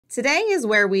Today is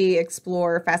where we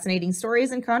explore fascinating stories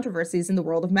and controversies in the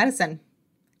world of medicine.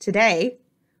 Today,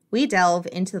 we delve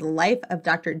into the life of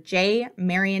Dr. J.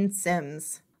 Marion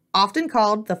Sims, often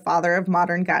called the father of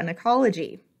modern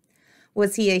gynecology.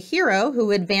 Was he a hero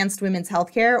who advanced women's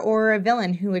healthcare or a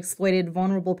villain who exploited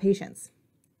vulnerable patients?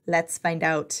 Let's find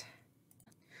out.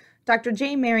 Dr.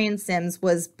 J. Marion Sims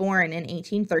was born in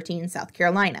 1813 in South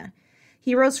Carolina.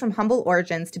 He rose from humble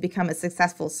origins to become a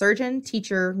successful surgeon,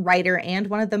 teacher, writer, and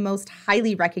one of the most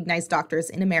highly recognized doctors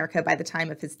in America by the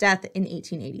time of his death in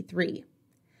 1883.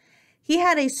 He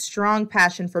had a strong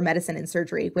passion for medicine and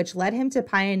surgery, which led him to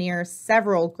pioneer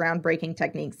several groundbreaking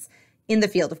techniques in the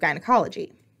field of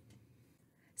gynecology.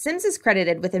 Sims is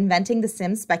credited with inventing the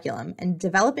Sims speculum and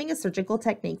developing a surgical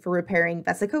technique for repairing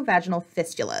vesicovaginal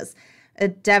fistulas, a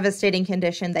devastating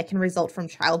condition that can result from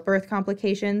childbirth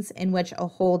complications in which a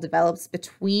hole develops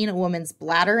between a woman's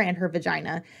bladder and her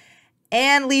vagina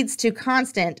and leads to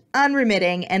constant,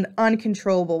 unremitting, and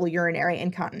uncontrollable urinary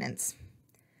incontinence.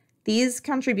 These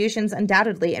contributions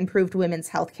undoubtedly improved women's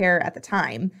health care at the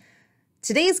time.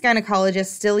 Today's gynecologists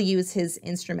still use his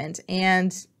instrument,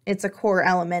 and it's a core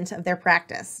element of their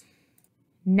practice.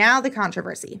 Now the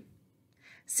controversy.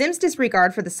 Sims'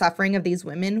 disregard for the suffering of these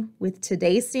women with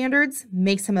today's standards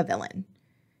makes him a villain.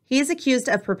 He is accused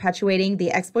of perpetuating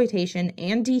the exploitation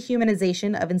and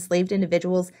dehumanization of enslaved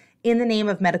individuals in the name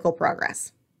of medical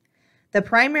progress. The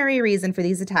primary reason for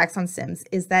these attacks on Sims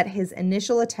is that his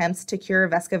initial attempts to cure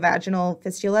vesicovaginal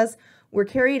fistulas were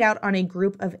carried out on a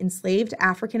group of enslaved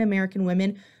African American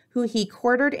women who he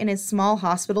quartered in a small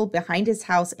hospital behind his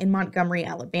house in Montgomery,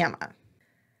 Alabama.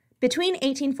 Between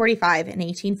 1845 and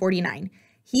 1849,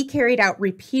 he carried out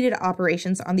repeated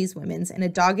operations on these women in a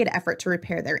dogged effort to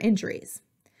repair their injuries.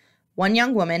 One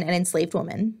young woman, an enslaved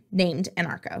woman, named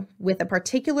Anarcha, with a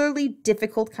particularly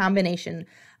difficult combination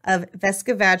of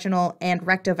vesicovaginal and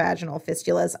rectovaginal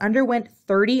fistulas, underwent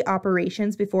 30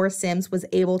 operations before Sims was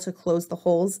able to close the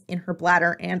holes in her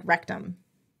bladder and rectum.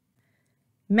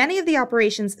 Many of the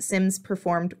operations Sims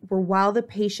performed were while the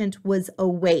patient was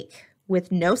awake,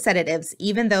 with no sedatives,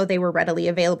 even though they were readily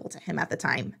available to him at the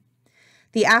time.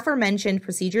 The aforementioned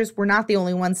procedures were not the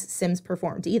only ones Sims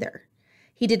performed either.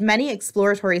 He did many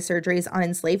exploratory surgeries on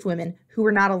enslaved women who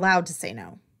were not allowed to say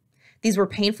no. These were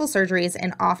painful surgeries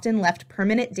and often left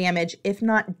permanent damage, if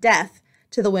not death,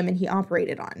 to the women he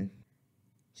operated on.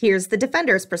 Here's the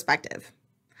defender's perspective.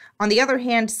 On the other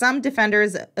hand, some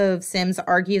defenders of Sims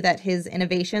argue that his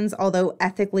innovations, although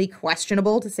ethically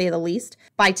questionable to say the least,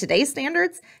 by today's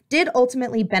standards, did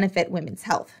ultimately benefit women's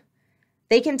health.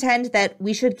 They contend that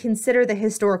we should consider the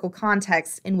historical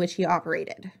context in which he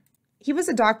operated. He was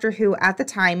a doctor who, at the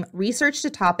time, researched a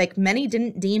topic many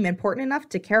didn't deem important enough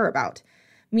to care about,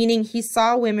 meaning he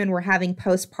saw women were having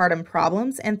postpartum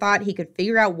problems and thought he could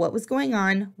figure out what was going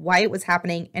on, why it was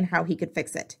happening, and how he could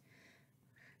fix it.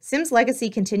 Sims' legacy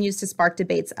continues to spark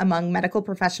debates among medical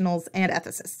professionals and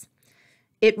ethicists.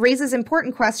 It raises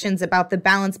important questions about the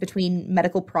balance between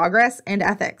medical progress and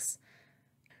ethics.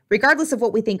 Regardless of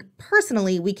what we think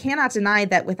personally, we cannot deny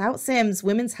that without Sims,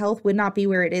 women's health would not be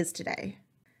where it is today.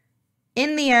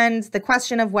 In the end, the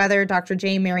question of whether Dr.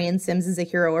 J. Marion Sims is a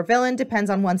hero or villain depends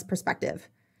on one's perspective.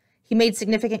 He made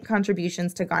significant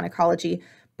contributions to gynecology,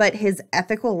 but his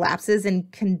ethical lapses in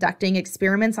conducting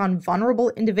experiments on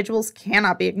vulnerable individuals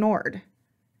cannot be ignored.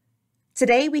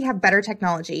 Today, we have better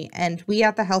technology, and we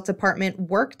at the health department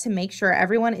work to make sure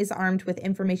everyone is armed with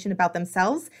information about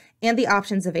themselves and the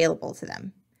options available to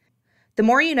them. The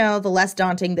more you know, the less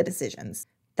daunting the decisions.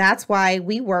 That's why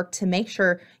we work to make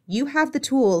sure you have the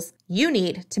tools you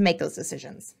need to make those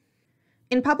decisions.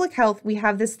 In public health, we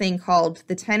have this thing called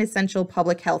the 10 Essential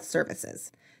Public Health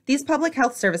Services. These public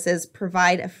health services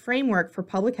provide a framework for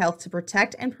public health to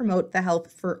protect and promote the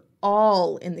health for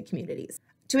all in the communities.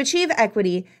 To achieve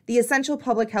equity, the essential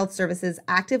public health services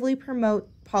actively promote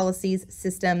policies,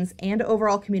 systems, and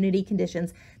overall community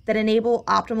conditions that enable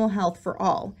optimal health for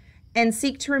all, and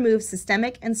seek to remove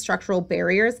systemic and structural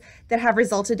barriers that have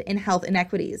resulted in health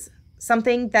inequities,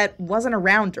 something that wasn't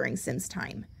around during Sims'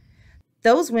 time.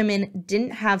 Those women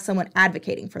didn't have someone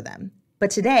advocating for them,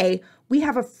 but today we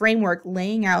have a framework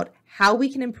laying out how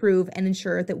we can improve and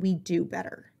ensure that we do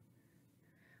better.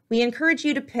 We encourage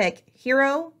you to pick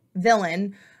hero,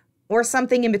 villain, or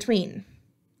something in between.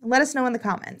 Let us know in the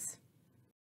comments.